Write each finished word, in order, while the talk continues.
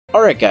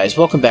Alright guys,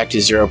 welcome back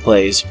to Zero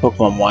Plays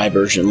Pokemon Y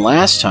version.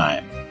 Last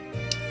time,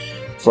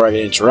 before I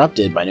get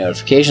interrupted by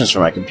notifications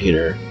from my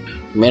computer,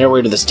 we made our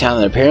way to this town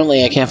that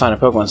apparently I can't find a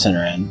Pokemon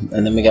Center in,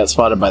 and then we got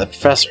spotted by the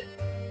professor.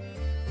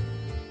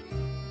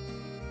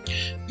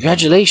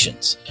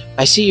 Congratulations!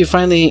 I see you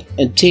finally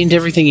obtained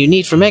everything you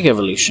need for Mega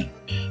Evolution.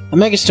 A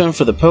Mega Stone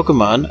for the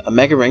Pokemon, a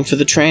Mega Ring for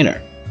the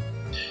trainer,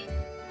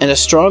 and a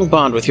strong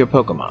bond with your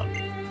Pokemon.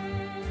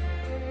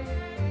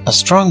 A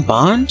strong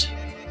bond?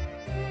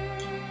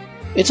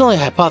 It's only a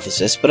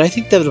hypothesis, but I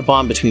think that the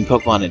bond between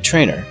Pokemon and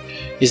trainer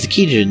is the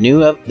key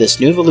to this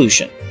new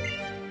evolution.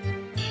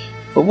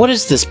 But what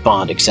is this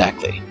bond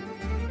exactly?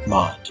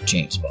 Bond,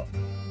 James Bond.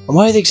 And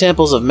why are the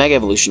examples of Mega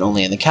Evolution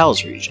only in the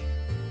Kalos region?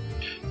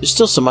 There's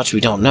still so much we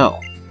don't know.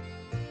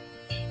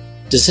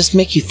 Does this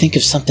make you think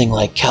of something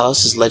like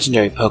Kalos'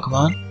 legendary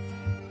Pokemon?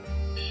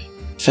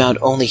 Found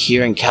only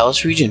here in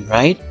Kalos region,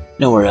 right?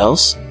 Nowhere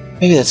else?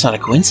 Maybe that's not a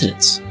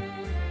coincidence.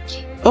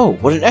 Oh,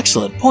 what an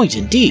excellent point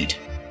indeed!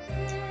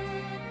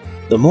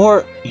 The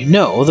more you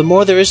know, the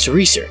more there is to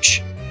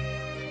research.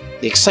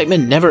 The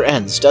excitement never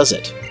ends, does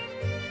it?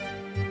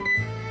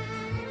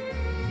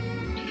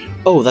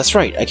 Oh, that's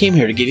right, I came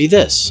here to give you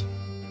this.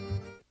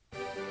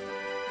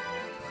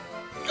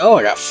 Oh,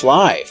 I got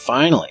Fly,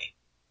 finally.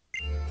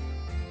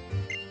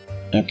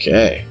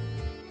 Okay.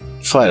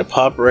 Fly to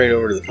pop right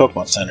over to the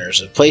Pokemon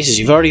Centers of places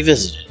you've already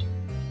visited.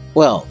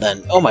 Well,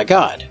 then, oh my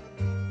god.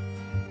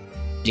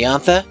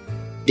 Diantha?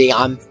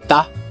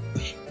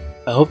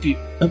 I hope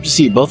to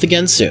see you both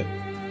again soon.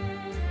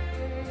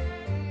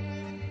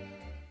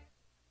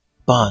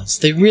 Bonds,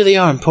 they really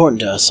are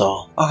important to us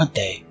all, aren't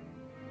they?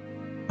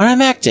 When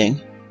I'm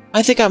acting,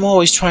 I think I'm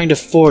always trying to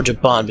forge a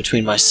bond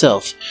between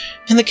myself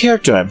and the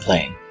character I'm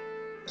playing.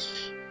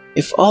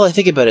 If all I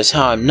think about is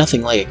how I'm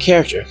nothing like a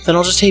character, then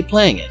I'll just hate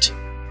playing it.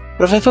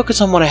 But if I focus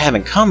on what I have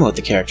in common with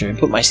the character and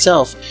put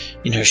myself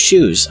in her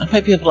shoes, I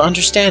might be able to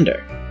understand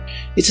her.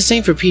 It's the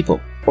same for people,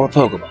 or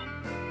Pokemon.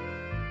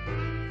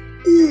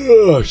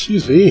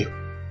 Excuse me.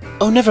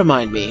 Oh, never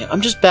mind me.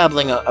 I'm just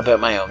babbling about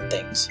my own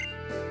things.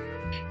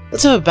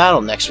 Let's have a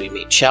battle next we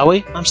meet, shall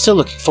we? I'm still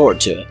looking forward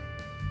to it.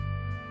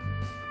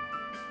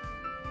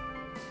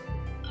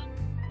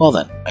 Well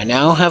then, I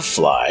now have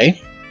Fly.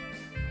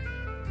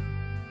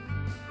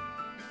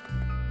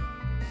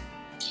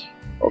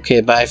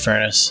 Okay, bye,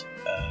 Furnace.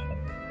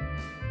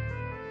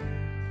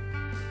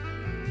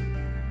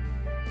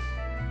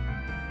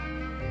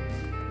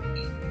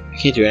 I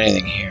can't do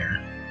anything here.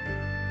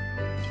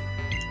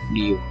 What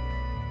do you...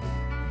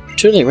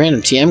 Totally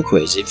random TM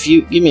quiz. If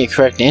you give me a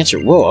correct answer,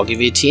 whoa, I'll give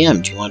you a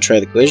TM. Do you want to try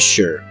the quiz?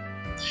 Sure.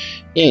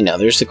 Yay, now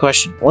there's the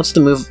question. What's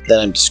the move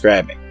that I'm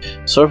describing?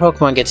 So our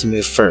Pokemon get to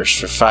move first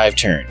for 5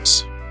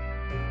 turns.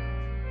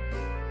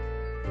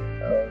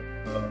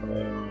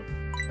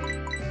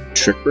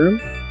 Trick Room?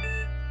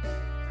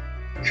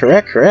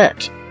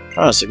 Correct.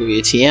 Oh, so I'll give you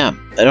a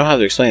TM. I don't have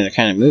to explain the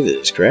kind of move it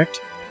is, correct?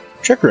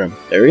 Trick Room.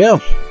 There we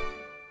go.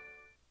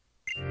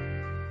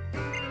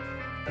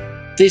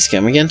 Please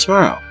come again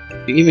tomorrow.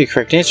 If you give me a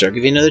correct answer, I'll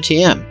give you another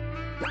TM.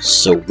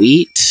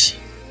 Sweet.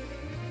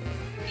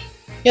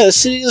 Yeah, the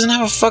city doesn't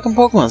have a fucking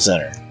Pokemon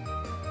Center.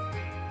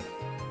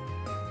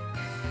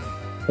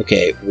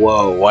 Okay,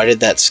 whoa, why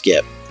did that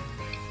skip?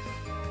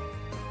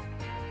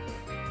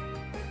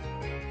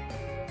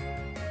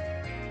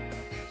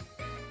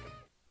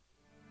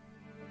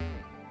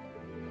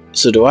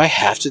 So do I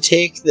have to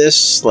take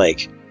this,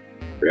 like,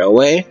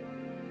 railway?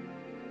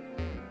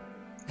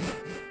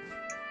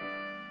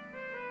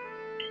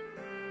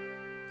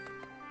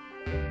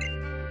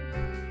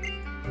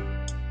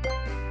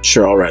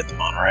 Sure, I'll ride the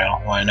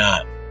monorail. Why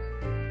not?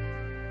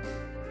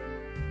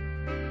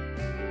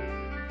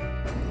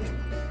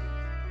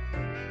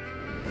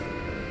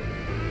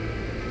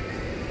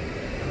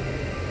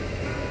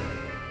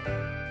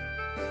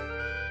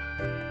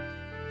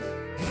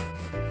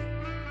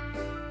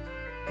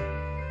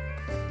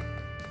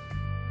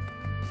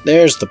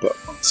 There's the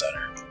Pokemon Center.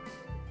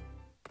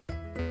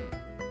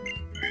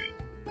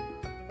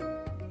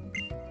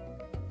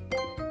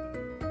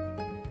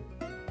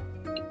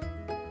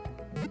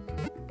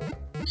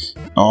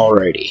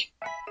 Alrighty.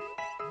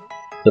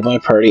 Put my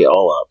party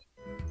all up.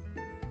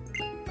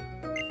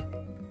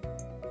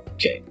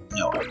 Okay,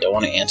 no, I don't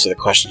want to answer the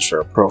questions for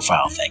a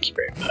profile, thank you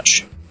very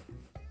much.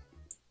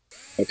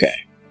 Okay.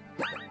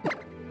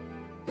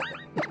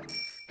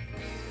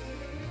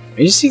 I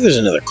just see there's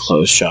another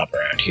clothes shop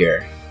around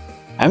here.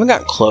 I haven't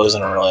gotten clothes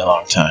in a really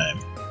long time.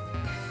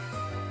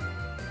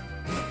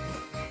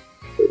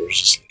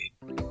 Where's this lead?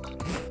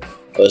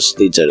 Oh, this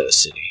leads out of the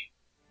city.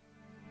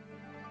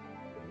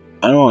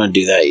 I don't want to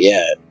do that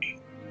yet.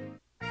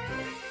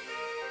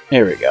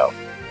 There we go.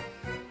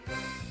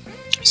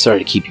 Sorry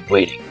to keep you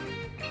waiting.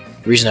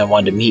 The reason I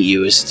wanted to meet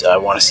you is I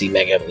want to see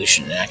Mega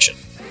Evolution in action.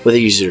 Whether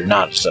you use it or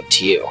not, it's up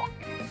to you.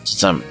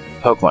 Since I'm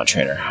a Pokemon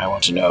trainer, I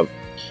want to know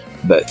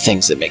about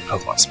things that make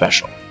Pokemon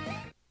special.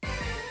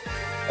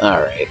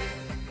 Alright.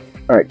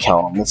 Alright,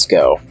 Callum, let's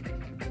go.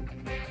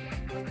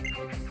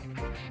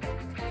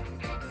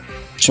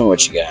 Show me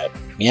what you got.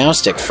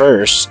 Meowstic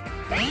first.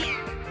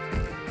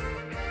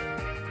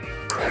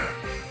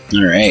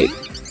 Alright.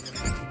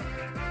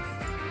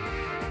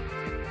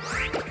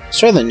 Let's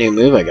try the new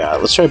move I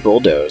got. Let's try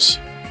Bulldoze.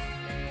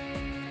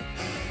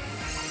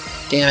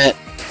 Damn it.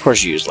 Of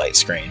course you use Light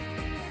Screen.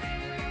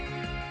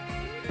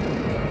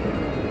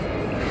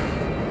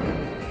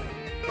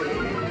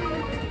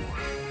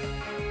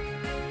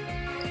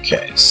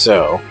 Okay,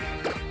 so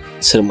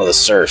let's hit him with a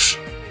Surf.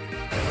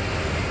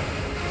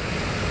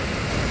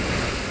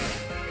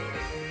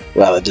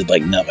 Wow, that did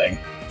like nothing.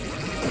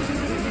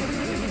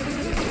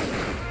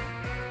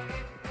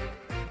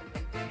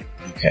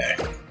 Okay.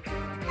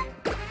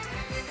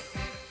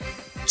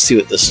 Let's see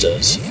what this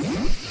does.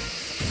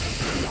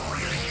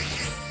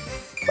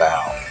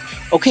 Wow.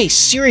 Okay,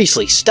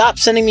 seriously, stop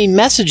sending me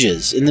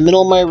messages in the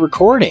middle of my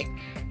recording.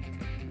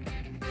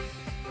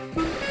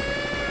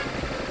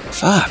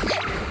 Fuck.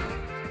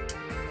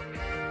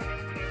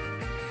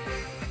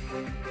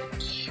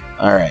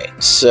 Alright,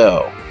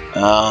 so,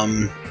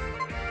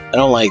 I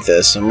don't like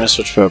this. I'm gonna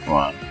switch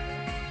Pokemon.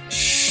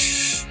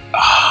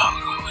 Oh,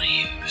 what do I want to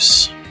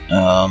use?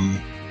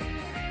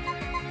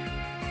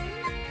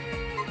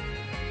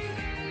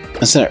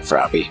 Let's send it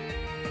Froppy.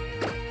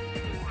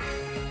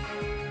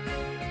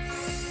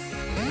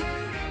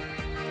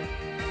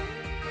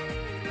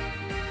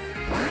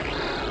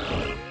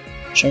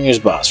 Show me his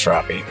boss,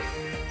 Froppy.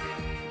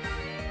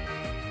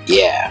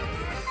 Yeah.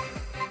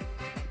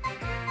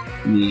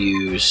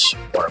 Use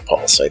Water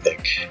Pulse, I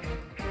think.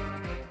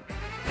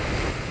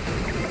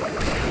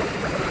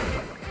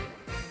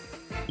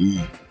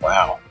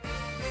 Wow.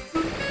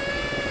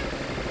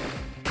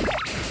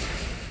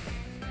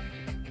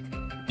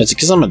 Is it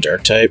because I'm a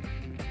Dark type?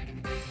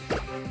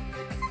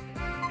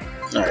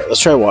 Alright,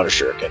 let's try Water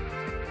Shuriken.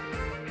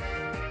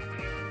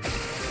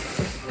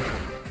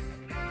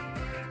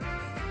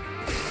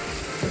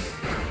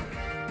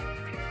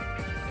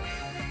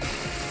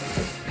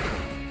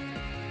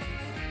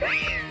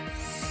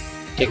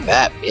 Take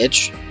that,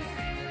 bitch.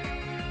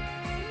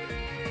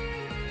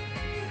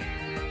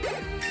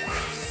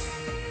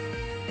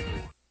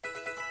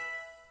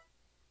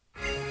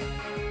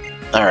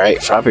 Alright,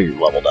 Froppy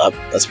leveled up.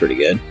 That's pretty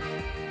good.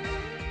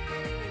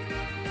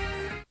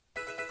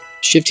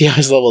 Shifty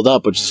Eyes leveled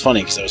up, which is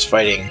funny because I was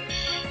fighting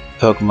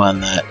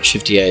Pokemon that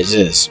Shifty Eyes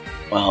is.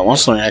 Well, it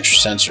wants to learn Extra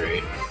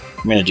Sensory.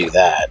 I'm gonna do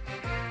that.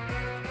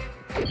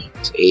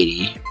 It's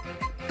 80.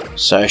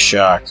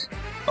 Psyshock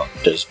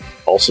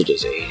also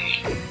does 80.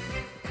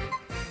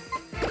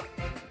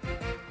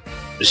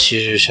 This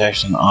user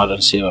attacks an odd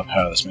unseeable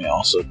power. This may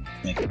also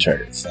make the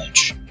target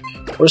flinch.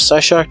 What does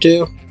Psyshock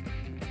do?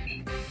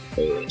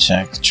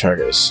 Attack the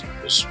target.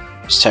 This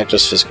attack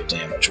does physical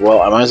damage.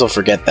 Well, I might as well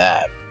forget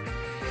that.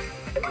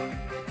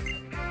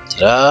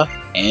 Ta-da!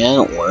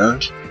 And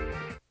learned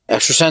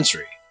Extra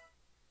Sensory.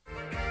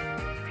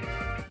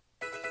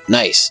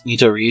 Nice.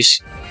 Nito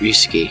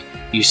Ryusuke.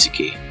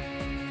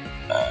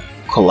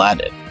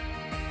 Collided.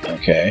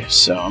 Okay,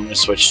 so I'm gonna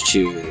switch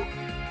to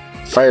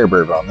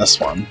Firebird on this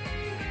one.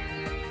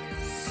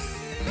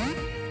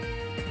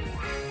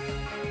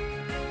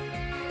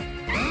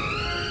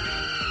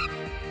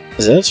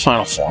 Is that its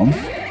final form?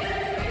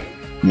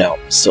 No,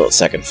 still its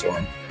second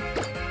form.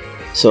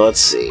 So let's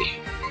see.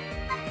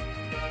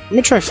 I'm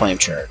gonna try Flame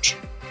Charge.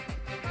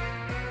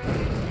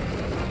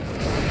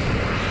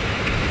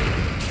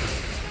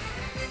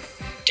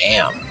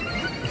 Damn.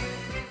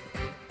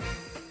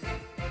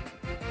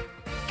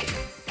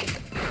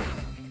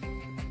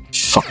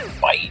 Fucking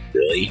bite,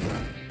 really?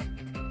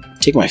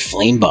 Take my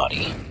Flame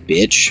Body,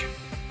 bitch.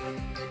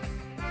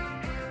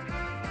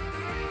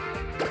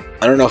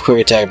 I don't know if Quick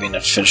Attack would be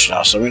enough to finish it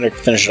off, so I'm going to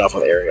finish it off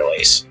with Aerial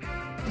Ace.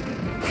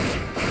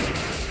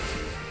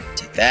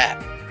 Take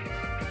that.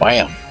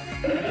 Bam.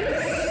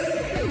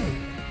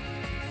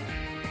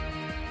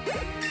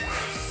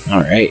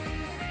 Alright.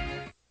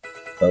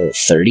 Level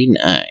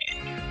 39.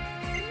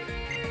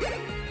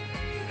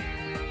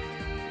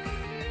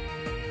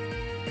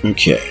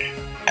 Okay.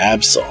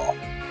 Absol.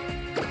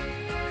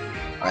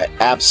 I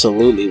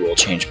absolutely will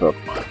change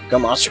Pokemon. Go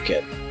Monster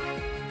Kid.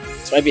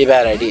 This might be a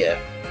bad idea,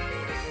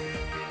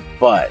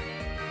 but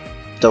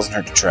it doesn't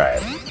hurt to try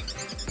it.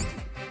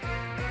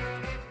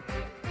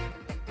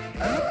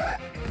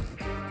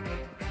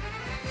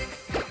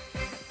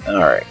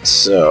 Alright,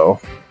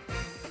 so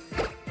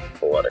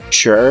Electric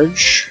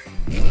Charge.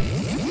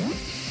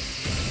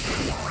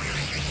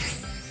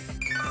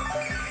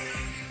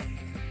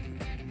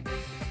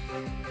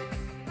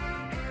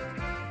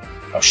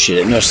 Oh shit,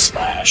 it knows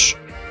Slash.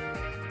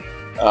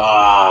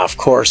 Ah, of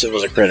course it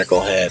was a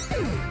critical hit.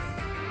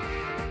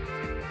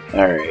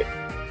 Alright.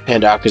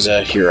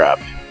 Pandakuza, you're up.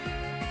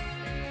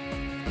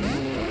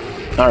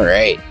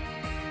 Alright.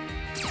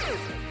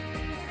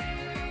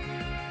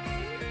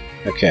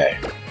 Okay.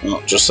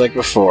 Well, just like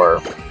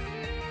before,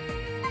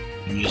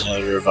 I'm use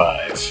another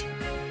Revive.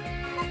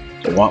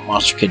 I want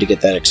Monster Kid to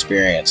get that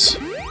experience.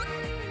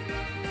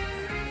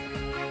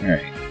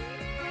 Alright.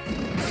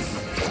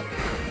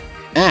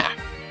 Ah!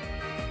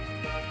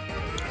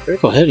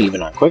 Critical hit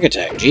even on Quick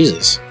Attack,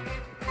 Jesus.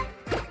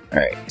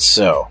 Alright,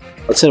 so,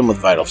 let's hit him with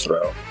Vital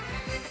Throw.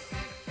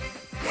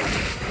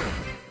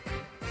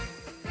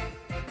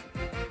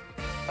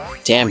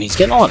 Damn, he's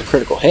getting a lot of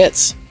critical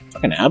hits.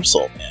 Fucking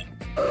Absol, man.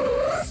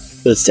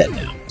 But it's dead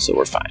now, so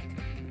we're fine.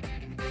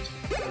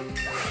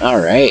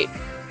 Alright.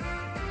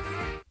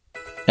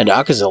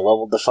 Hidakaza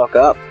leveled the fuck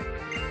up.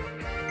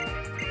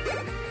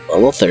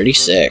 Level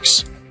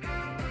 36.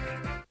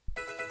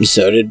 And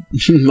so did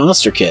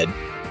Monster Kid.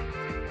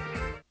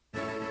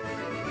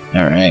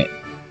 Alright.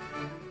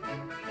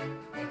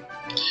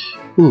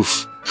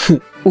 Oof.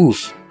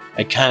 Oof.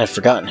 I'd kind of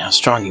forgotten how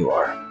strong you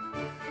are.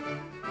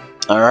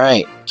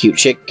 Alright. Cute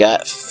Chick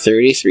got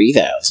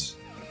 33,000.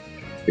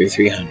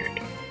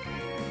 3,300.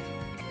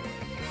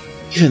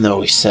 Even though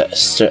we set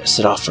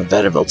off from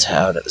Vetterville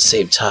Town at the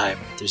same time,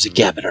 there's a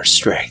gap in our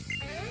strength.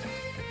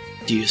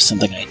 Do you have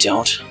something I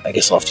don't? I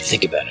guess I'll have to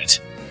think about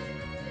it.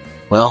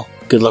 Well,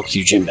 good luck with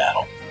your gym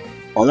battle.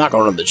 Well, I'm not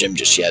going to the gym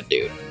just yet,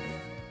 dude.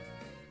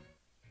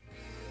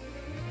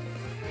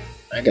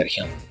 I gotta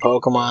heal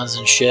Pokemons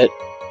and shit.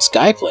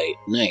 Skyplate,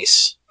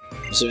 nice.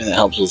 Assuming that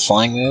helps with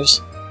flying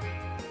moves.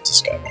 It's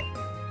a Skyplate.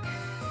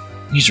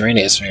 Use rain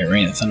to estimate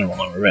rain and thunder will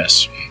never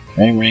rest.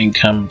 Rain,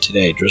 come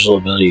today. Drizzle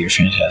ability, you're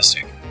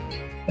fantastic.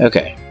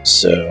 Okay,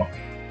 so...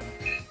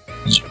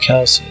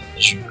 Calcium,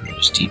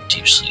 goes deep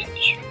sleep.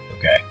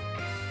 Okay.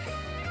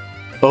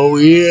 Oh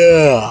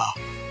yeah!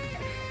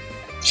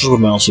 This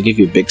will also give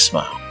you a big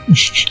smile.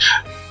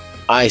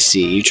 I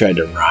see, you tried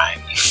to rhyme,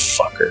 you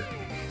fucker.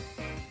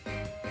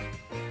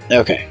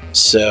 Okay,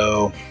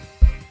 so...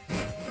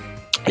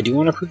 I do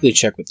want to quickly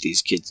check with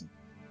these kids.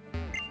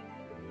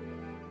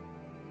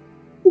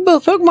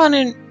 Both Pokemon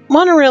and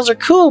monorails are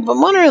cool, but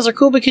monorails are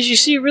cool because you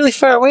see it really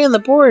far away on the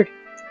board.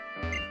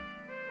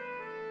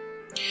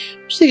 What do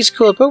you think is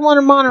cooler, Pokemon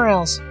or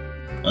monorails?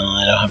 Well,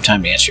 I don't have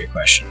time to answer your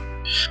question.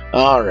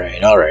 Alright,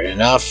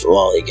 enough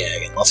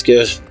lollygagging. Let's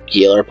go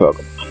heal our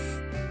Pokemon.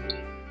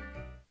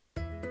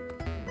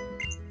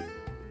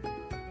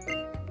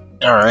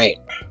 Alright.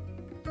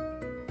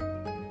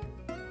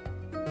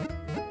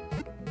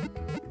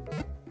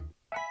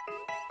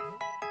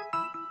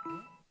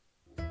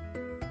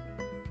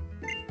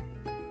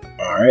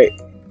 Alright.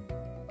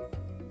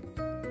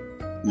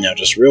 Now,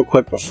 just real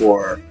quick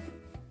before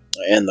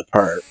I end the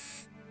part,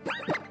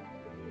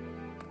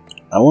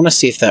 I want to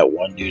see if that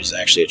one dude is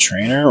actually a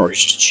trainer or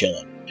he's just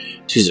chilling.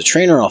 If he's a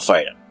trainer, I'll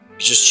fight him. If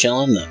he's just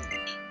chilling, then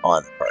I'll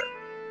end the part.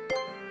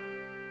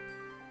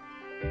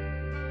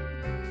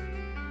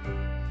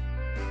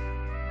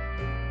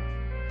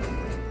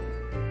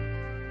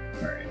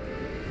 Alright.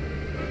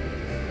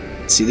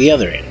 Let's see the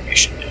other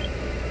animation now.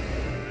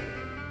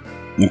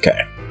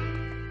 Okay.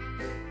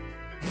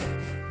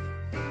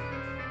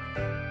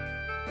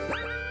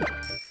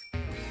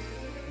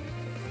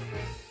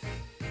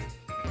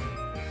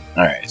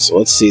 Alright, so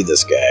let's see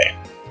this guy.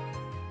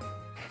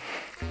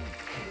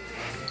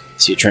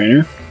 Is he a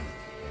trainer?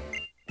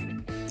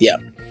 Yeah.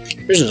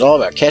 This is all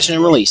about catching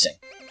and releasing.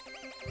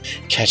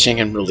 Catching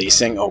and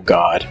releasing? Oh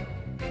god.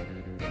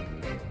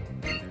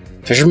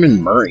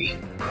 Fisherman Murray.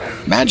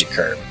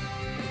 Magikarp.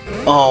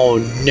 Oh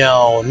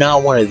no,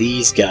 not one of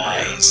these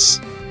guys.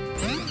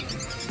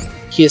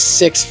 He has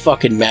 6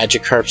 fucking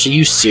Magikarps. Are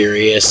you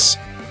serious?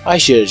 I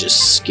should have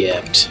just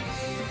skipped.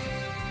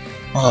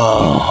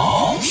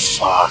 Oh,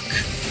 fuck.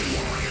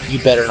 You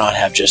better not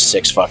have just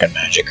 6 fucking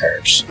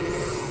Magikarps.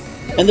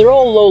 And they're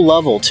all low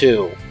level,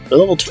 too. They're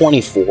level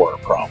 24,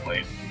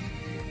 probably.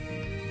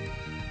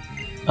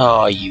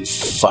 Oh, you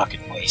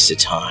fucking waste of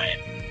time.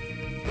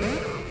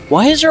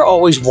 Why is there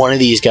always one of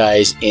these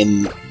guys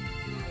in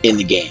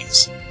the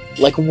games?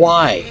 Like,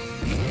 why?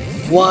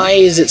 Why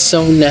is it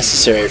so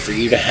necessary for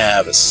you to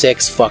have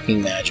 6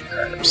 fucking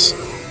Magikarps?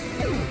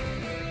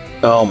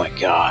 Oh my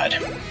god.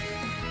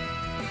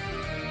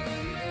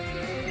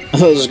 I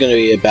thought this was going to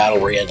be a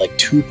battle where you had like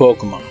 2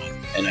 Pokemon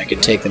and I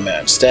could take them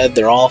out. Instead,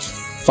 they're all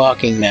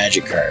fucking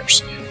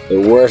Magikarps. They're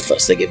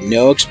worthless. They give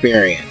no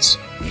experience.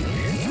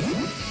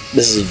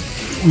 This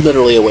is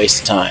literally a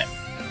waste of time.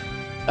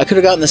 I could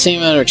have gotten the same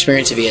amount of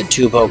experience if he had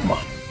 2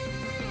 Pokemon.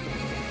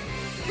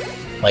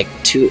 Like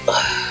 2...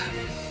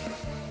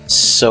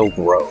 So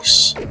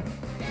gross.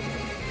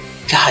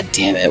 God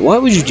damn it. Why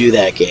would you do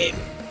that, game?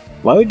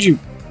 Why would you...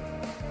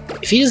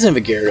 If he doesn't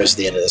have a Gyarados at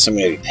the end of this, I'm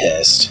going to be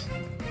pissed.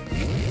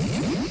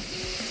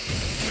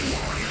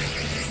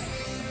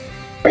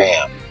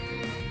 Bam.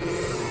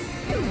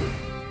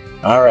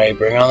 Alright,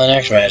 bring on the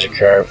next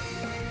Magikarp.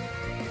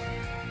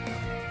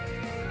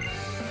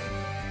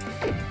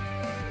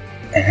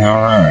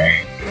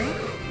 Alright.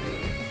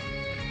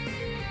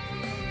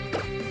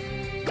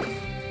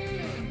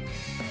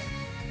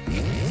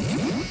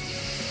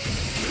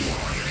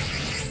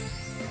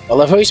 I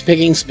love how he's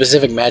picking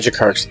specific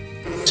Magikarps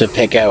to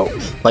pick out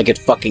like it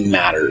fucking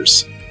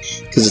matters.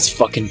 Because it's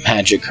fucking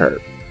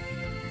Magikarp.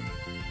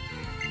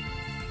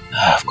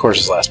 Of course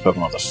his last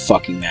Pokemon was a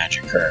fucking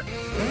Magikarp.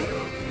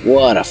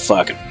 What a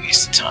fucking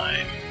waste of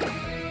time.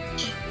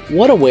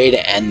 What a way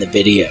to end the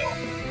video.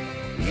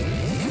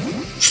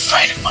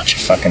 Fight a bunch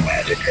of fucking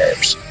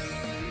Magikarps.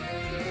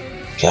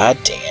 God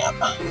damn.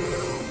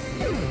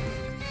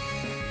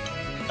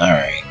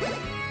 Alright.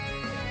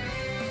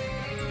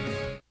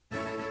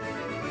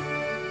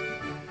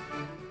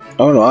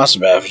 Oh no,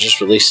 awesome! I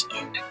just released.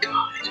 Oh my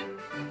god!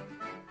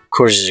 Of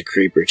course, there's a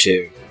creeper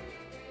too.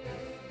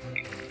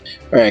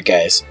 All right,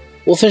 guys,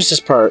 we'll finish this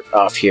part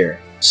off here.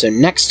 So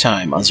next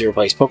time on Zero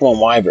Plays Pokemon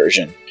Y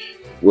version,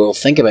 we'll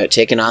think about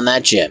taking on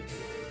that gym.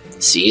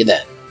 See you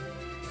then.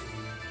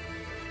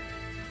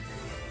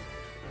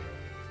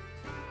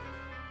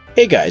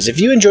 Hey guys, if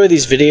you enjoy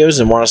these videos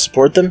and want to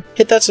support them,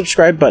 hit that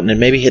subscribe button and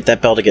maybe hit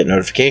that bell to get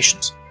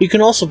notifications. You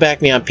can also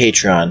back me on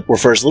Patreon, where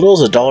for as little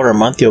as $1 a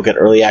month you'll get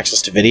early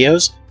access to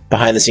videos,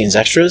 behind the scenes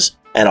extras,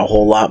 and a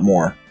whole lot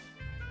more.